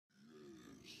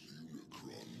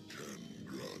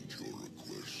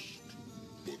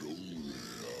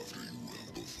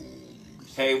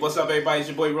Hey, what's up everybody? It's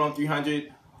your boy Rome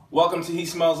 300. Welcome to He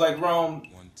Smells Like Rome.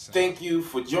 Thank you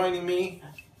for joining me.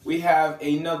 We have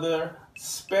another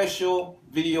special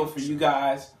video for you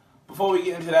guys. Before we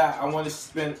get into that, I want to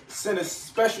send a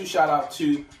special shout out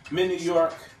to Mint New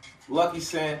York, Lucky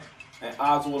Scent, and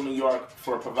Oswald New York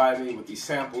for providing me with these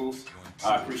samples.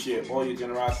 I appreciate all your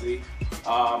generosity.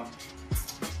 I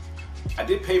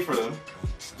did pay for them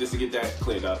just to get that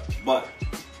cleared up, but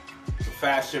the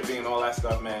fast shipping and all that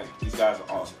stuff, man, these guys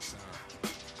are awesome.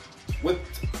 With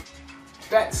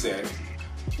that said,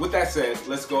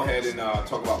 let's go ahead and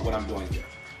talk about what I'm doing here.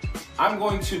 I'm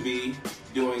going to be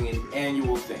doing an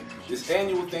annual thing. This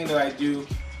annual thing that I do,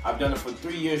 I've done it for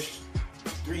 3 years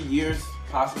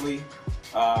possibly,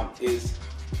 is,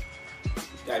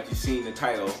 as you've seen the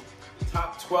title,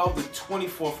 top 12 to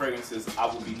 24 fragrances I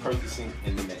will be purchasing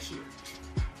in the next year.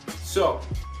 So,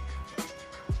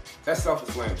 that's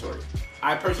self-explanatory.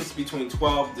 I purchase between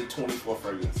 12 to 24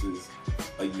 fragrances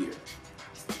a year.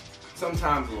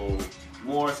 Sometimes a little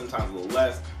more, sometimes a little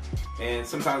less, and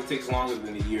sometimes it takes longer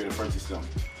than a year to purchase them,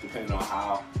 depending on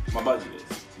how my budget is,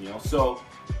 you know. So,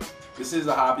 this is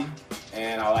a hobby,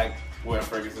 and I like wearing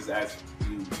fragrances, as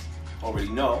you already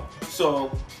know.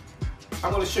 So,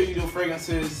 I'm going to show you the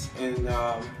fragrances in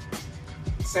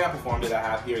sample form that I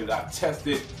have here that I've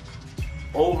tested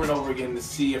over and over again to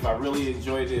see if I really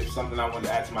enjoyed it, if something I wanted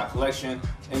to add to my collection.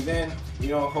 And then, you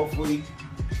know, hopefully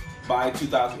by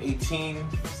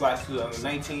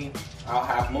 2018/2019, I'll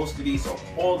have most of these or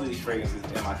all of these fragrances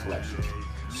in my collection.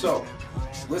 So,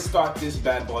 let's start this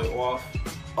bad boy off.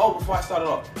 Oh, before I start it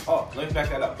off, let me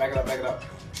back it up.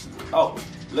 Oh,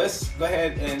 let's go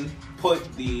ahead and put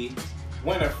the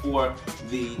winner for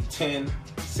the 10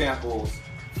 samples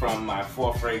from my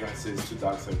 4 fragrances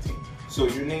 2017. So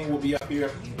your name will be up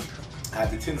here. I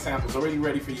have the 10 samples already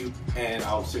ready for you, and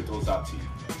I'll ship those out to you.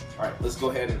 All right, let's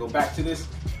go ahead and go back to this.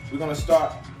 We're gonna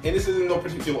start, and this is in no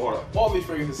particular order. All these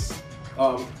fragrances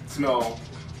smell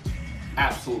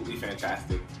absolutely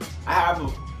fantastic. I have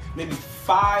maybe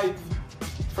 5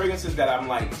 fragrances that I'm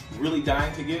like really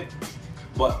dying to get,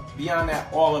 but beyond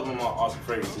that, all of them are awesome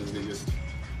fragrances. They just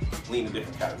lean in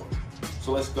different categories.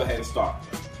 So let's go ahead and start.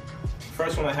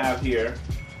 First one I have here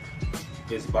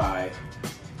is by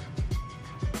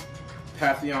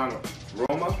Pantheon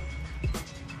Roma,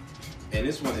 and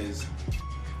this one is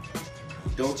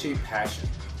Dolce Passion.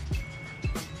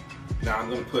 Now I'm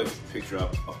going to put a picture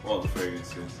up of all the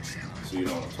fragrances so you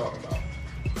know what I'm talking about.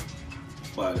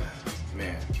 But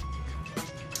man,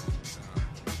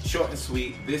 short and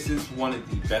sweet, this is one of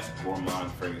the best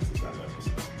gourmand fragrances I've ever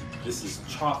seen. This is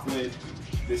chocolate,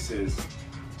 this is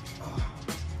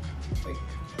like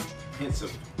hints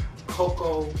of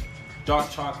cocoa, dark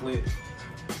chocolate,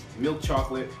 milk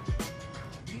chocolate,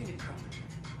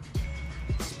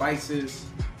 spices,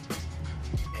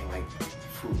 and like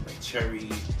fruit, like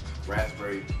cherry,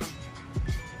 raspberry,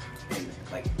 and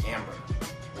like amber,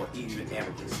 or even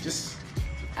ambergris. Just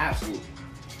absolute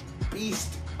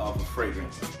beast of a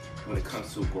fragrance when it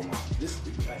comes to a gourmand. This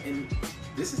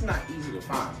is not easy to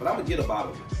find, but I'm gonna get a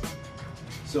bottle of this.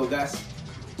 So that's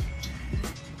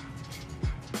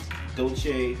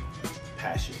Dolce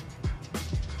Passion.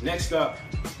 Next up,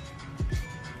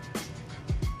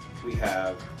 we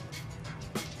have,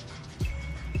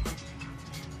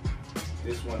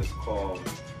 this one is called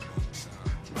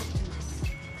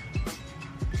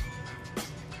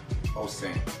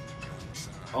Osang.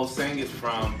 Osang is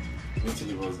from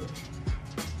Mentally Rosa.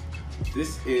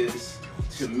 This is,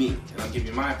 to me, and I'll give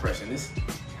you my impression, this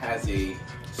has a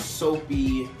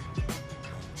soapy,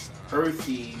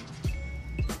 earthy,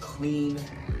 clean,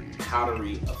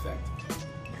 powdery effect.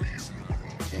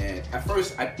 And at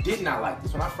first, I did not like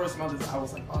this. When I first smelled this, I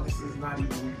was like, oh, this is not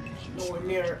even nowhere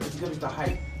near as good as the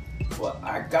hype. But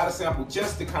I got a sample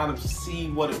just to kind of see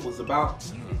what it was about.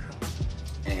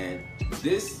 And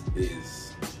this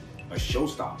is a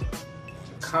showstopper,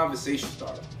 a conversation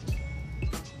starter.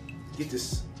 Get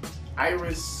this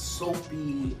iris soap,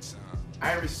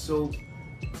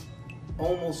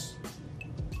 almost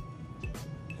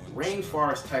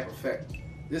rainforest type effect.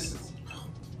 This is,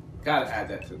 gotta add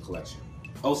that to the collection.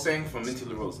 Osang from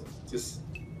Mentally Rosa. Just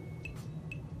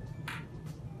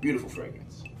beautiful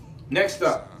fragrance. Next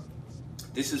up,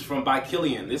 this is from by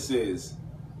Kilian. This is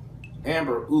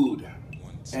Amber Oud.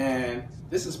 And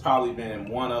this has probably been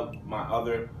one of my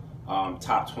other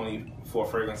top 24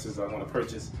 fragrances I want to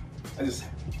purchase. I just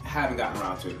haven't gotten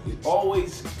around to it. It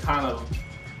always kind of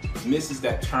misses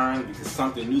that turn because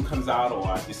something new comes out or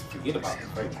I just forget about the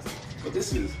fragrance. But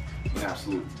this is an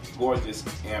absolute gorgeous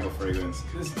amber fragrance.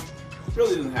 This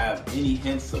really doesn't have any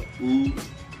hints of oud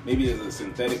maybe there's a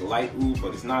synthetic light oud,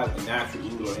 but it's not a natural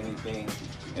oud or anything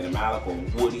animalic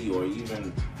or woody, or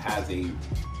even has a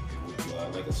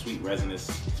like a sweet resinous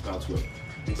smell to it.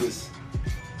 It's just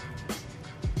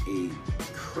a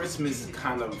Christmas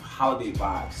kind of holiday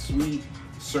vibe. Sweet,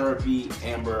 syrupy,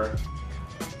 amber.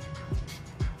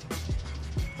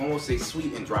 Almost say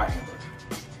sweet and dry amber.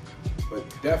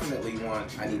 But definitely one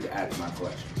I need to add to my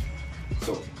collection.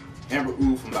 So, Amber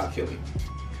Oud from Valkyrie.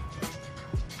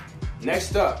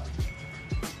 Next up,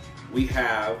 we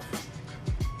have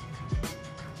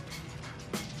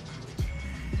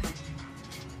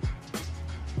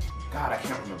God, I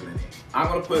can't remember the name. I'm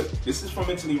gonna put, this is from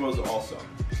Italy Rosa also,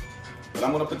 but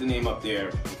I'm gonna put the name up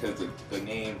there because the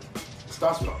name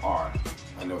starts with an R.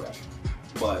 I know that,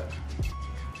 but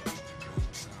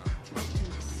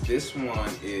this one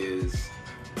is,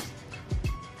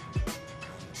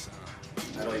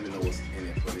 I don't even know what's in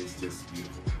it, but it's just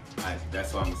beautiful.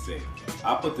 That's all I'm gonna say.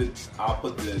 I'll put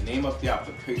the name up there. I'll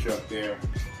put the picture up there.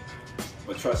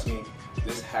 But trust me,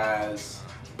 this has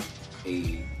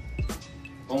a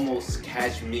almost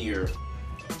cashmere,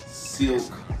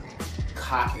 silk,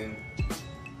 cotton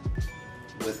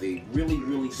with a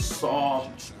really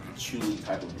soft, chewy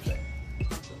type of effect.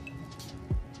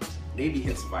 Maybe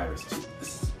hints of virus too.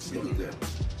 This is really good.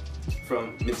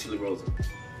 From Italy Rosa.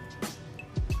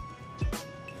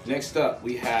 Next up,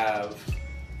 we have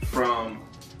from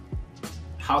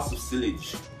House of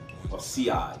Sillage or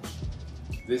Sillage.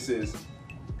 This is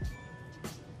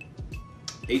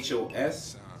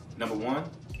HOS #1.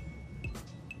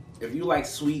 If you like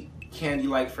sweet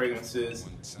candy-like fragrances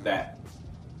that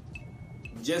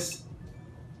just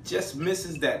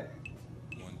misses that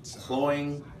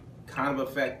cloying kind of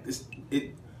effect,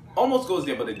 it almost goes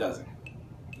there, but it doesn't.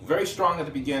 Very strong at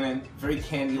the beginning, very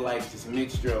candy-like, this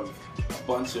mixture of a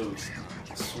bunch of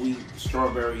sweet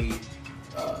strawberry,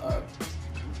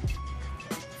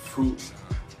 fruit,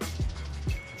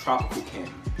 tropical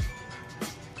candy.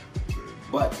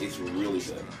 But it's really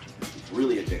good,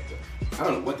 really addictive. I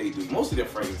don't know what they do. Most of their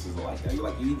fragrances are like that. You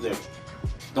either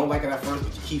don't like it at first,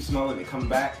 but you keep smelling it, come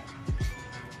back.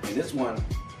 And this one,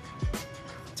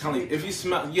 I'm telling you, if you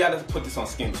smell, you gotta put this on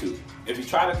skin too. If you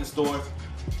try it at the store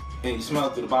and you smell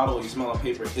it through the bottle or you smell it on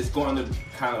paper, it's going to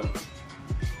kind of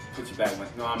put you back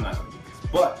like, no, I'm not gonna do this.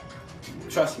 But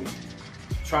trust me,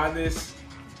 try this,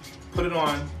 put it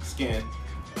on skin,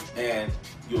 and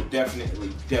you'll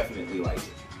definitely like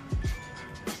it.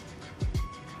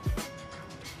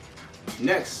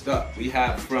 Next up, we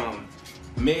have from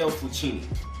Meo Fusciuni.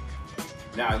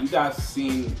 Now, you guys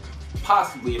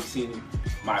possibly have seen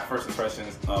my first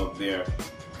impressions of their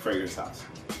fragrance house.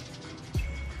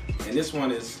 And this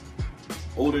one is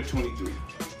Odor 23.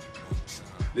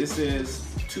 This is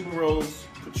tuberose,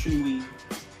 patchouli,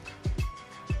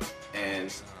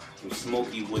 and some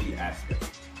smoky, woody aspect.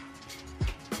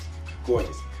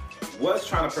 Gorgeous. Was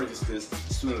trying to purchase this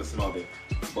as soon as I smelled it,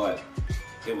 but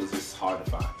it was just hard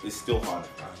to find. It's still hard to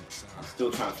find. I'm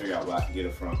still trying to figure out where I can get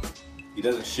it from. He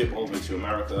doesn't ship over to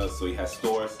America, so he has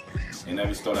stores, and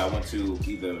every store that I went to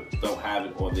either don't have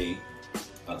it or they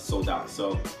sold out.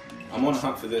 So I'm on the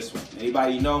hunt for this one.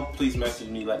 Anybody you know, please message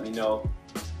me, let me know.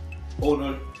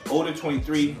 Odor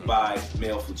 23 by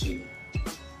Meo Fusciuni.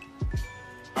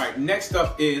 Alright, next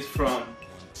up is from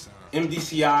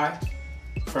MDCI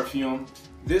perfume.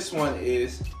 This one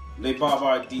is Le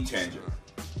Barbar Détanger.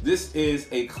 This is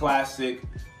a classic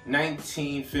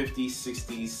 1950s,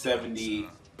 60s, 70s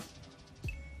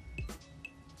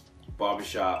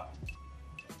barbershop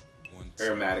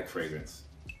aromatic fragrance.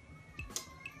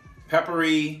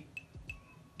 Peppery,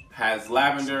 has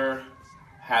lavender,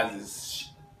 has this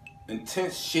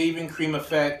intense shaving cream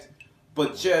effect,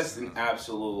 but just an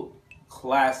absolute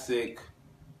classic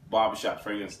barbershop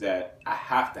fragrance that I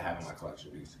have to have in my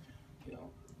collection. Because, you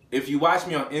know, if you watch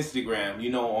me on Instagram, you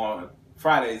know on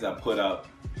Fridays I put up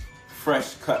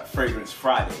fresh cut fragrance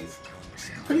Fridays,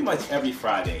 pretty much every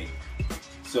Friday.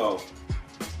 So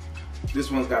this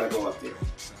one's got to go up there.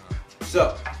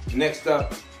 So next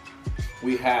up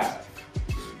we have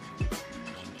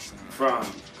from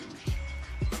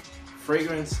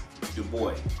Fragrance Du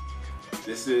Bois.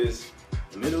 This is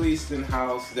a Middle Eastern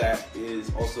house that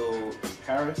is also in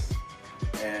Paris,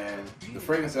 and the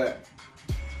fragrance that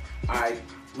I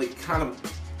like kind of,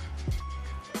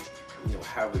 you know,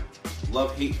 have a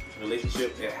love-hate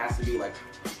relationship. It has to be like,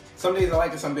 some days I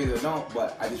like it, some days I don't,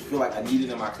 but I just feel like I need it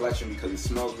in my collection because it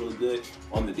smells really good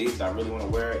on the days that I really want to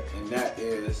wear it, and that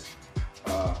is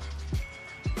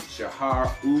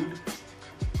Shahar Oud.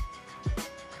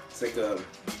 It's like a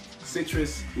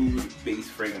citrus oud based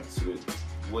fragrance with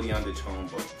woody undertone,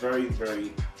 but very,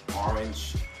 very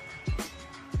orange,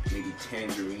 maybe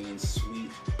tangerine,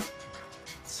 sweet,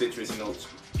 citrus notes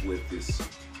with this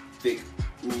thick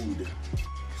oud,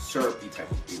 syrupy type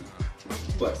of oud,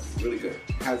 but really good.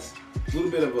 Has a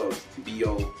little bit of a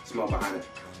BO smell behind it,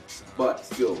 but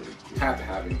still have to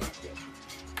have it in my collection.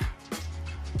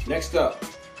 Next up,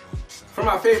 from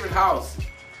my favorite house,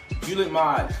 Juliet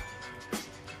Mod,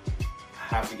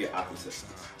 I have to get Aqua.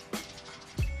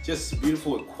 Just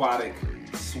beautiful, aquatic,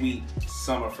 sweet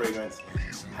summer fragrance.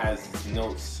 Has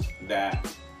notes that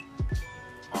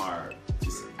are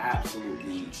just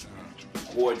absolutely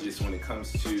gorgeous when it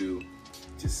comes to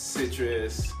just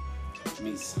citrus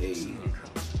meets a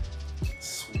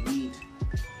sweet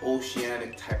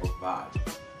oceanic type of vibe,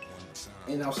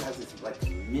 and it also has this like a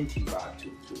minty vibe to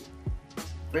it too.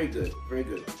 Very good, very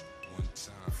good.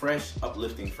 Fresh,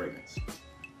 uplifting fragrance.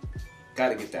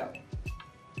 Gotta get that one.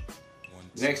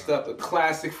 Next up, a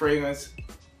classic fragrance.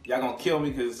 Y'all gonna kill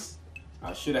me because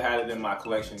I should have had it in my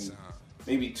collection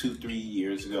maybe 2-3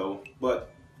 years ago,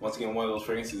 but once again, one of those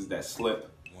fragrances that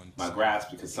slip my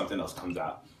grasp because something else comes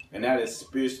out, and that is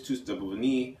Spiritueux de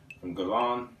Vanille from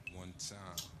Collab.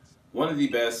 One of the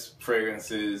best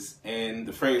fragrances in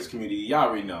the fragrance community. Y'all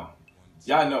already know.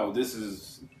 Y'all know this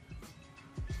is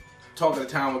talk of the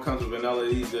town when it comes to vanilla,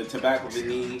 either Tobacco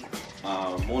Vanille,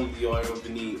 Mon Dior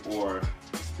Vanille, or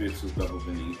Spiritueux de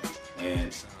Vanille.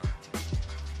 And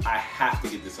I have to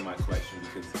get this in my collection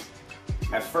because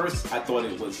at first I thought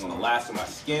it was going to last on my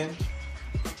skin,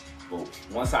 but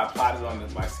once I applied it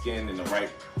on my skin in the right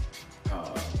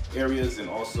areas and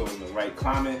also in the right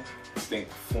climate, this thing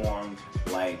performed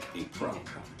like a pro,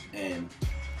 and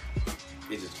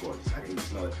it's just gorgeous. I can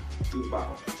smell it through the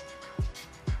bottle.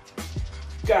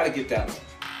 Gotta get that one.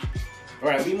 All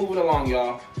right, we moving along,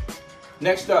 y'all.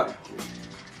 Next up,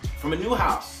 from a new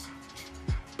house.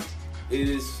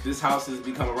 This house has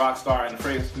become a rock star in the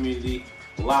fragrance community.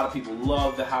 A lot of people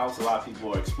love the house. A lot of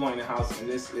people are exploring the house, and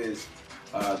this is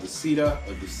Duceda,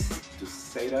 or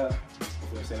Duceda.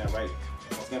 Hopefully I'm saying that right.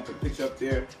 Once again, put a picture up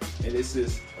there, and this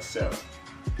is a Sarah.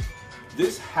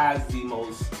 This has the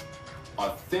most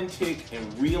authentic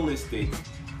and realistic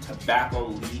tobacco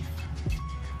leaf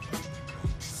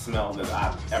smell that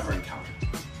I've ever encountered.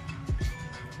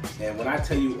 And when I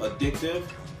tell you addictive,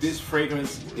 this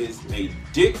fragrance is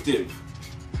addictive.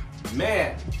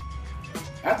 Man,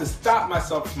 I have to stop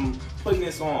myself from putting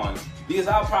this on because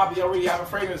I'll probably already have a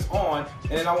fragrance on,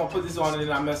 and then I won't put this on and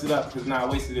then I mess it up because now I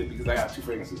wasted it because I got 2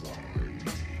 fragrances on.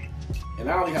 And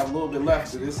I only have a little bit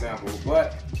left of this sample,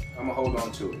 but I'm gonna hold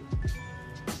on to it.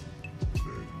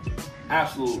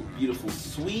 Absolute beautiful,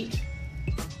 sweet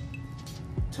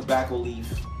tobacco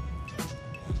leaf,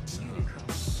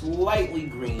 slightly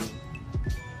green,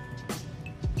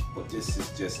 but this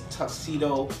is just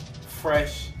tuxedo,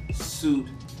 fresh suit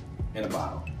in a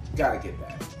bottle. Gotta get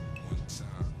that.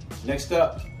 Next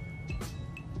up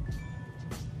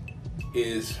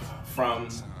is from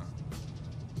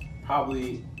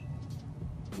probably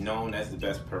known as the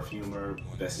best perfumer,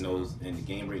 best nose in the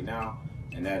game right now,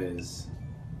 and that is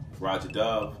Roger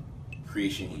Dove,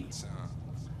 Creation Heat.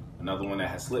 Another one that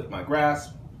has slipped my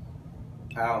grasp.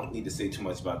 I don't need to say too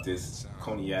much about this.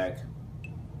 Cognac,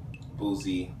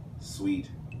 boozy, sweet,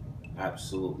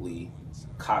 absolutely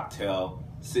cocktail,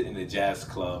 sitting in a jazz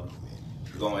club,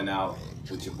 going out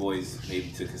with your boys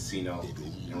maybe to a casino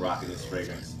and rocking this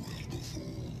fragrance,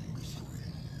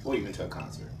 or even to a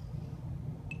concert.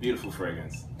 Beautiful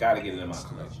fragrance. Gotta get it in my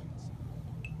collection.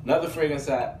 Another fragrance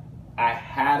that I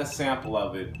had a sample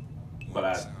of it, but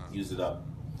I used it up,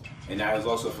 and that is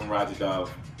also from Roger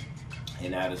Dove,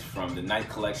 and that is from the Night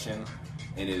Collection,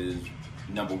 and it is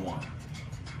 #1.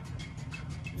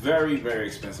 Very, very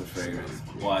expensive fragrance,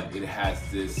 but it has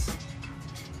this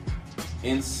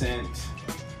incense,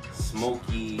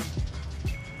 smoky,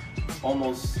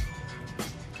 almost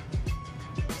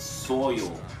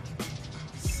soil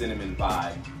cinnamon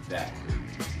vibe that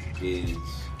is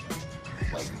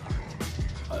like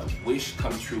a wish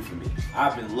come true for me.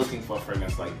 I've been looking for a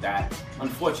fragrance like that.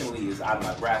 Unfortunately, it's out of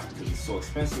my grasp because it's so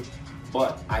expensive,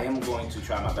 but I am going to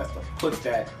try my best to put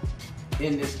that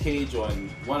in this cage or in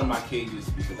one of my cages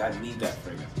because I need that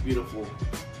fragrance. Beautiful,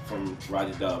 from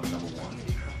Roger Dove, #1.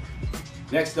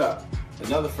 Next up,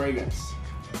 another fragrance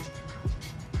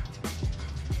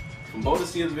from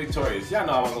Bodicea the Victorious. Y'all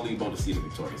know I want to leave Bodicea the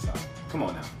Victorious out. Come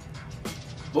on now.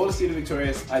 Bodicea the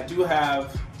Victorious, I do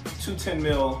have 2 10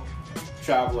 ml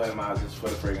travel atomizers for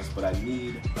the fragrance, but I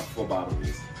need a full bottle of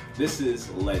this. This is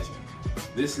Legend.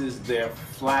 This is their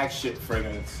flagship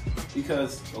fragrance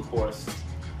because, of course,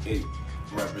 it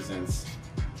represents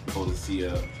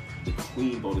Bodicea, the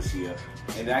Queen Bodicea,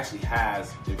 and it actually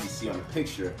has, if you see on the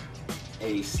picture,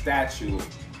 a statue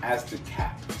as the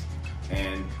cap.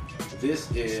 And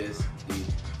this is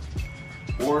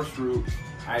the Orris Root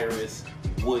Iris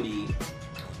Woody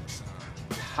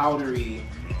Powdery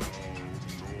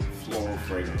Floral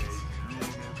Fragrance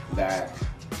that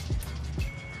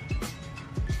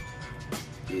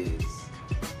is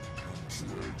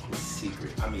the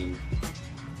secret. I mean,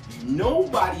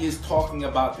 nobody is talking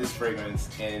about this fragrance,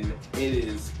 and it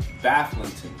is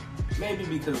baffling to me. Maybe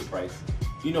because of price.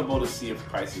 You know, Bodicea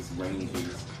prices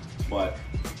ranges, but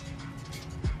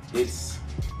it's,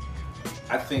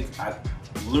 I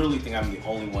literally think I'm the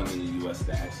only one in the US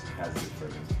that actually has this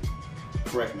fragrance.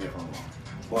 Correct me if I'm wrong,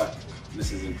 but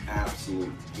this is an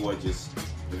absolute gorgeous.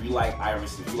 If you like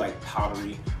iris, if you like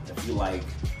powdery, if you like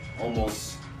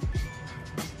almost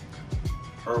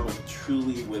herbal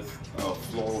truly with a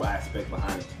floral aspect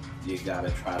behind it, you gotta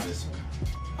try this one.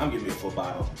 I'm giving you a full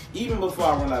bottle. Even before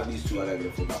I run out of these two, I gotta get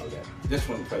a full bottle of that. Just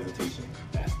from the presentation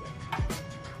aspect.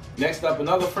 Next up,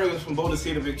 another fragrance from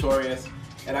Bodicea Victorious.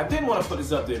 And I didn't want to put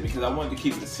this up there because I wanted to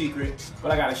keep it a secret,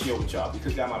 but I gotta share with y'all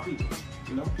because y'all my people,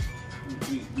 you know?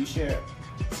 We share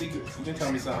secrets. You can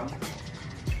tell me something.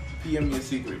 PM me a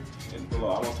secret and below.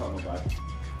 I won't tell nobody.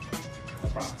 I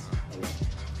promise. I won't.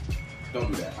 Don't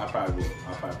do that. I probably will.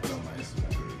 I'll probably put it on my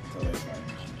Instagram. Tell everybody.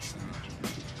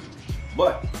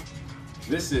 But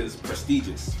this is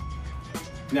prestigious.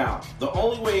 Now, the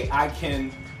only way I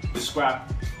can describe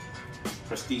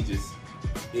prestigious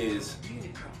is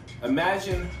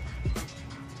imagine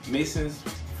Mason's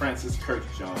Francis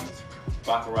Kirkjohn's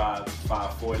Baccarat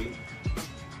 540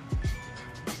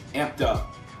 amped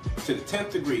up to the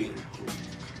 10th degree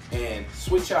and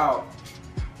switch out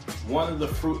one of the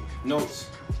fruit notes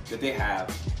that they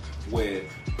have with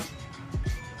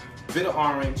bitter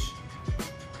orange,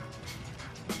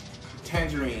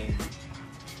 tangerine,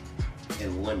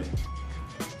 and lemon.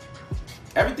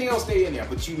 Everything else stay in there,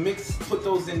 but you put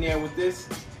those in there with this,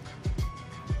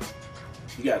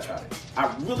 you gotta try it.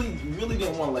 I really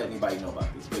didn't want to let anybody know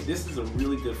about this, but this is a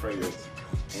really good fragrance.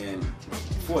 And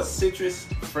for a citrus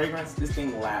fragrance, this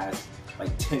thing lasts like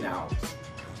 10 hours.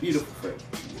 Beautiful fragrance.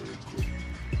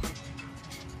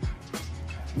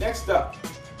 Next up,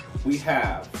 we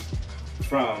have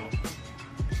from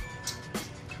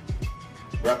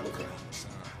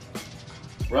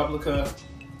Replica,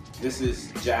 this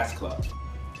is Jazz Club.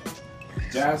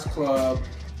 Jazz Club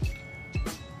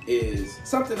is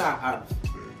something I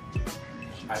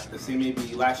see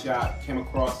maybe last year I came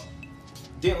across.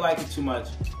 Didn't like it too much.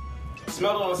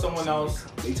 Smelled it on someone else.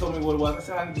 They told me what it was. I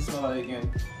said I need to smell it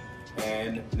again.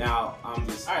 And now I'm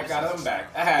just, alright guys, I'm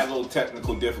back. I had a little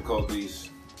technical difficulties,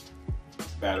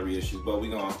 battery issues, but we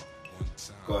gonna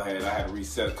go ahead. I had to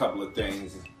reset a couple of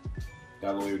things.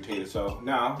 Got a little irritated, so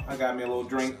now I got me a little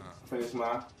drink. Finish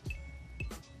my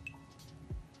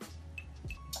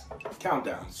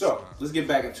countdown. So let's get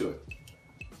back into it.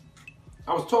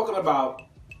 I was talking about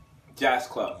Jazz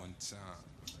Club.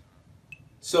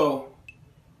 So,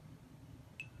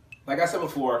 like I said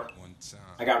before,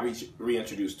 I got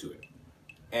reintroduced to it,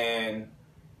 and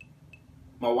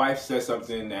my wife said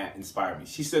something that inspired me.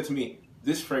 She said to me,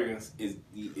 "This fragrance is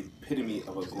the epitome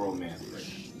of a grown man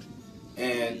fragrance."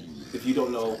 And if you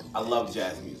don't know, I love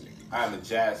jazz music. I'm a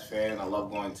jazz fan. I love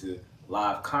going to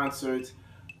live concerts.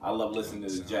 I love listening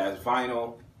to the jazz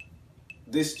vinyl.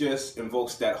 This just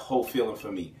invokes that whole feeling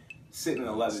for me. Sitting in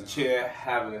a leather chair,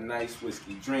 having a nice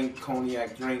whiskey drink,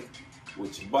 cognac drink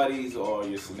with your buddies or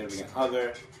your significant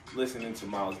other, listening to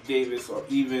Miles Davis or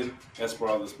even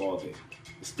Esmeralda Spalding.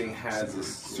 This thing has a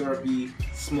syrupy,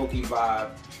 smoky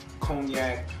vibe,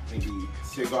 cognac, maybe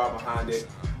cigar behind it.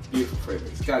 Beautiful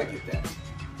fragrance. Gotta get that.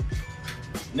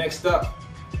 Next up,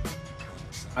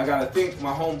 I gotta thank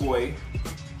my homeboy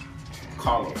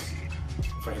Carlos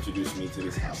for introducing me to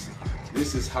this house.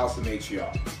 This is House of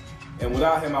Matriarch. And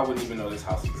without him, I wouldn't even know this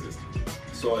house existed.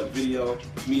 Saw a video,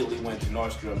 immediately went to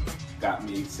Nordstrom, got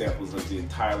me samples of the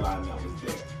entire line that was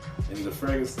there. And the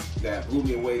fragrance that blew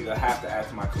me away that I have to add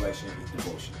to my collection is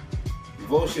Devotion.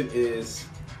 Devotion is,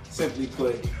 simply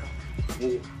put,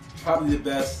 probably the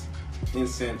best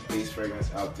incense-based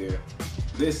fragrance out there.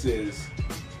 This is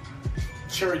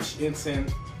church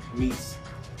incense meets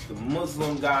the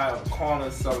Muslim guy on the corner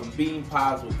selling bean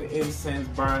pods with the incense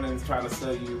burning, trying to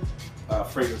sell you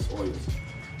fragrance oils.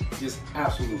 Just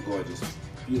absolutely gorgeous,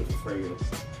 beautiful fragrance.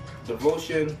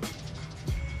 Devotion,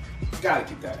 gotta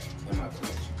get that in my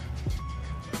collection.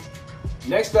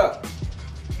 Next up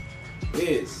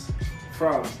is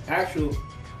from actual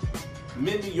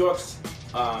Mid New York's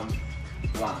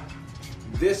line.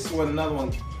 This one, another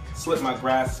one, slipped my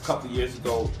grasp a couple of years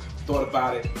ago. Thought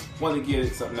about it, wanted to get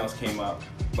it, something else came up.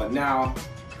 But now,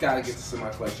 gotta get this in my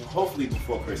collection, hopefully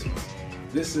before Christmas.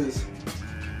 This is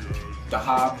the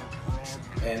Hob,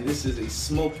 and this is a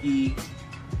smoky,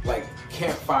 like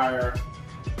campfire,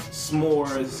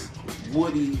 s'mores,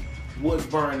 woody, wood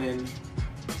burning,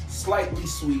 slightly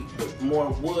sweet, but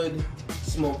more wood,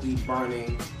 smoky,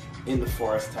 burning, in the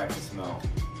forest type of smell.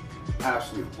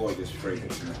 Absolute gorgeous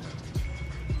fragrance, man.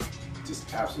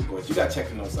 Just absolute gorgeous. You gotta check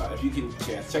the notes out. If you get a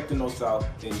chance, check the notes out,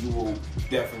 and you will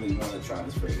definitely want to try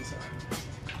this fragrance out.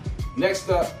 Next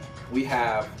up, we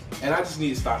have, and I just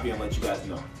need to stop here and let you guys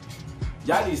know,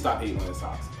 y'all need to stop hating on this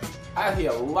house. I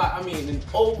hear a lot, I mean an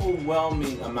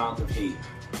overwhelming amount of hate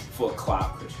for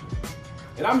Collab Christian.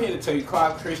 And I'm here to tell you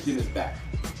Collab Christian is back.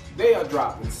 They are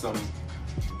dropping some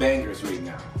bangers right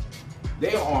now.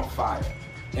 They are on fire.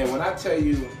 And when I tell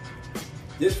you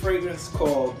this fragrance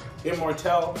called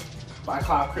Immortelle by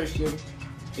Collab Christian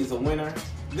is a winner,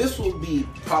 this will be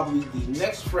probably the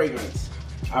next fragrance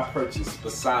I purchase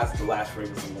besides the last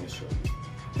fragrance I'm going to show you.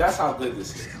 That's how good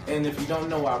this is. And if you don't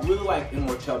know, I really like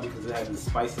Immortelle because it has this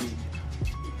spicy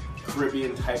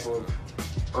Caribbean type of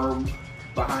herb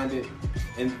behind it.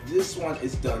 And this one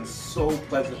is done so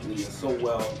pleasantly and so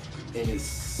well, and is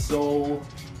so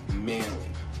manly.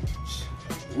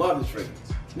 Love this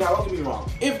fragrance. Now, don't get me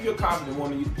wrong. If you're a confident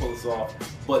woman, you can pull this off.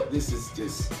 But this is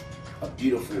just a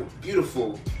beautiful,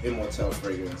 beautiful Immortelle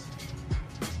fragrance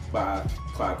by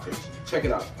Collab Christian. Check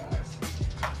it out, guys.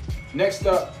 Next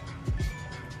up,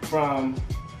 from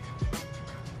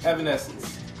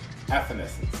Evanescence.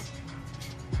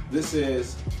 This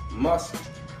is Musk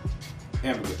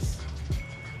Ambergris.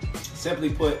 Simply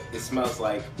put, it smells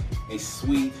like a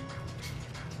sweet,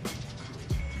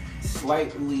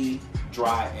 slightly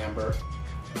dry amber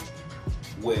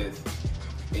with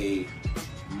a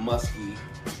musky,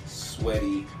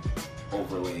 sweaty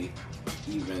overlay,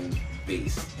 even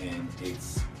base, and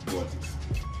it's gorgeous.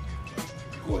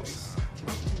 Gorgeous.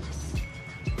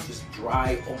 Just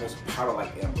dry, almost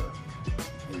powder-like amber.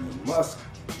 And the musk,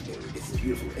 it's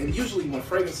beautiful. And usually when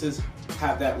fragrances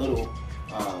have that little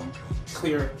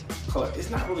clear color, it's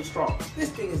not really strong. This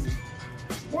thing is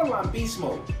borderline beast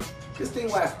mode. This thing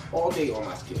lasts all day on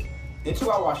my skin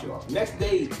until I wash it off. Next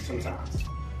day, sometimes.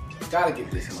 Gotta get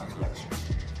this in my collection.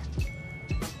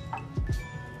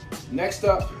 Next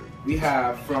up, we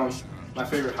have from my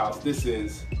favorite house. This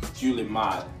is Julie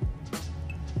Mod.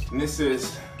 And this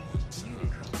is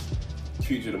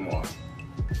Future de Mort.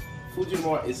 Future de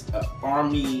Mort is an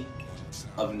army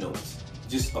of notes.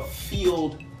 Just a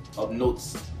field of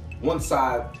notes. One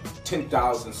side,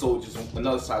 10,000 soldiers,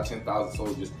 another side, 10,000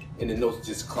 soldiers, and the notes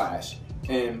just clash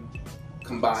and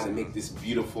combine and make this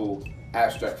beautiful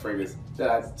abstract fragrance that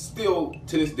I still,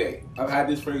 to this day, I've had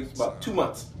this fragrance about 2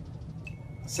 months.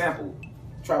 Sample,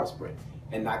 travel spray,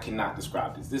 and I cannot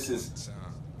describe this. This is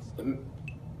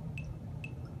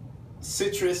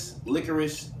citrus,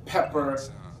 licorice, pepper,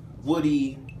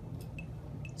 woody,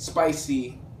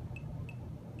 spicy.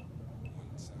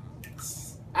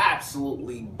 It's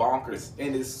absolutely bonkers,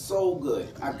 and it's so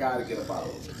good. I gotta get a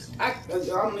bottle of this. I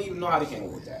don't even know how they came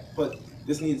up with that, but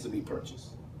this needs to be purchased.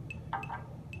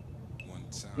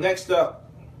 Next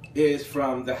up is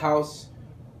from the house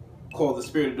called The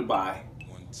Spirit of Dubai.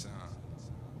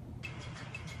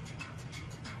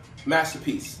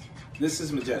 Masterpiece. This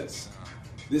is Magennis.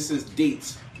 This is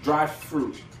dates, dry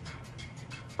fruit,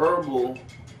 herbal,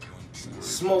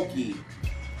 smoky,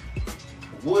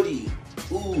 woody,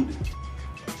 oud,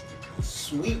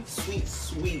 sweet, sweet,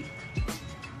 sweet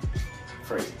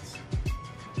fragrance.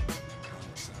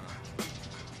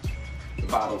 The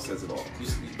bottle says it all. You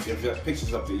see, if you have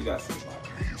pictures up there, you gotta see the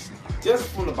bottle. Just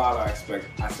from the bottle I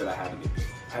said I had to get this.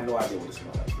 I had no idea what it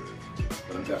smelled like,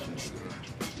 but I'm definitely gonna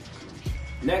get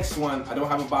it. Next one, I don't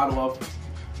have a bottle of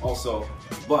also,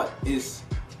 but it's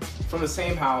from the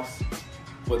same house,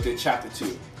 but they're chapter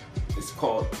 2. It's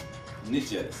called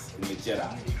Nijedis, in the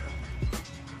Jedi.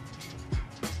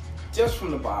 Just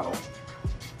from the bottle,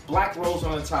 black rose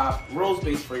on the top,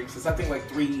 rose-based fragrances, I think like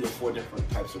 3 or 4 different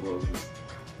types of roses. It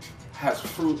has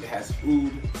fruit, it has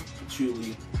oud,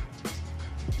 patchouli.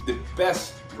 The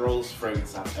best rose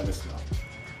fragrance I've ever smelled.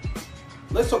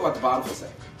 Let's talk about the bottle for a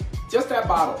second. Just that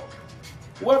bottle.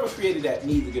 Whoever created that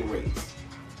needs to get a raise,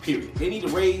 period. They need a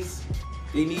raise,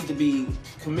 they need to be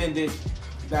commended.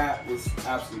 That was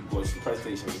absolutely gorgeous. The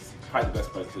presentation was probably the best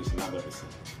presentation I've ever seen.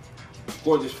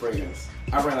 Gorgeous fragrance.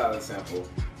 I ran out of the sample,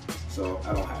 so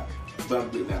I don't have it, but I'm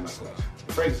getting that in my collection.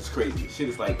 The fragrance is crazy. Shit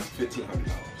is like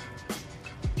 $1,500,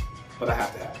 but I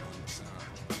have to have it.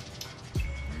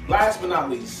 Last but not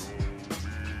least,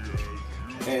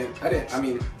 and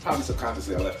probably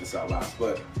subconsciously I left this out last,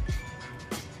 but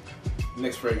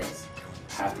next fragrance,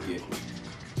 I have to get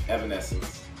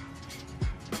Evanescence,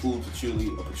 oud patchouli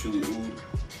or patchouli oud.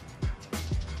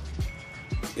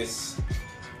 It's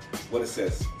what it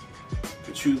says: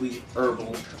 patchouli,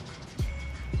 herbal,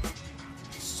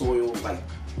 soil, like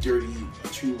dirty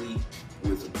patchouli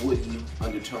with woody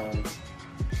undertones.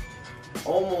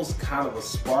 Almost kind of a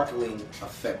sparkling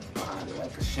effect behind it,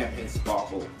 like a champagne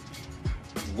sparkle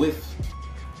with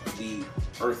the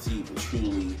earthy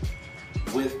patchouli,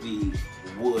 with the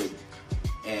wood.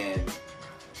 And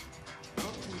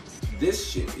this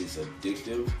shit is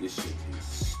addictive. This shit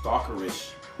is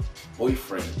stalkerish,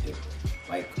 boyfriend addictive.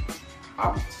 Like,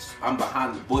 I'm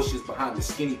behind the bushes, behind the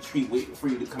skinny tree, waiting for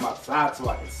you to come outside so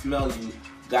I can smell you.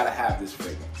 Gotta have this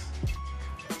fragrance.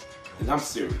 And I'm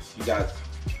serious. You guys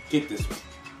get this one.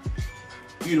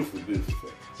 Beautiful, beautiful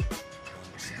fragrance.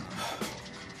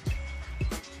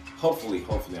 Hopefully,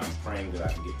 I'm praying that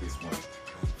I can get this one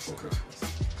for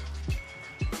Christmas.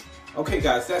 Okay,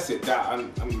 guys, that's it.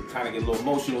 I'm kind of getting a little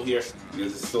emotional here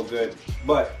because it's so good.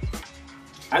 But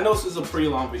I know this is a pretty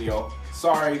long video.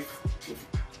 Sorry if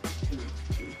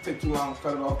it took too long.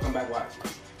 Cut it off. Come back, watch.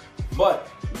 But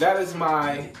that is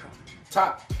my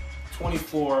top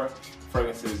 24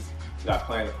 fragrances that I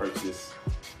plan to purchase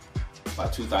by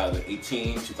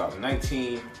 2018,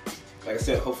 2019. Like I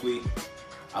said, hopefully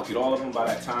I'll get all of them by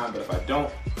that time. But if I don't,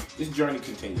 this journey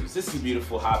continues. This is a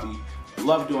beautiful hobby.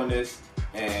 Love doing this.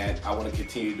 And I want to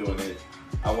continue doing it.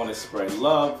 I want to spread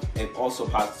love and also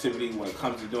positivity when it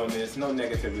comes to doing this. No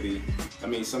negativity. I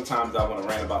mean, sometimes I want to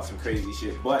rant about some crazy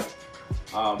shit, but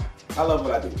I love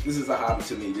what I do. This is a hobby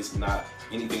to me. This is not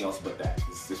anything else but that.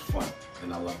 It's just fun,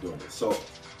 and I love doing this. So,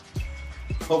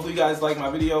 hopefully you guys like my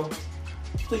video.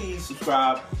 Please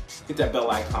subscribe, hit that bell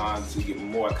icon to get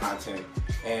more content,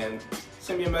 and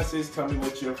send me a message. Tell me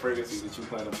what your fragrances that you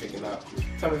plan on picking up.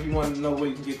 Tell me if you want to know where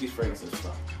you can get these fragrances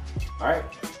from.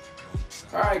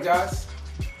 Alright guys,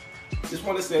 just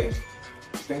want to say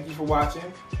thank you for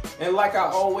watching, and like I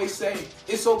always say,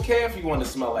 it's okay if you want to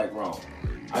smell like Rome.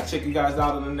 I'll check you guys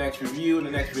out in the next review, in the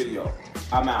next video.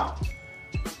 I'm out.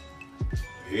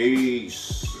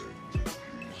 Peace.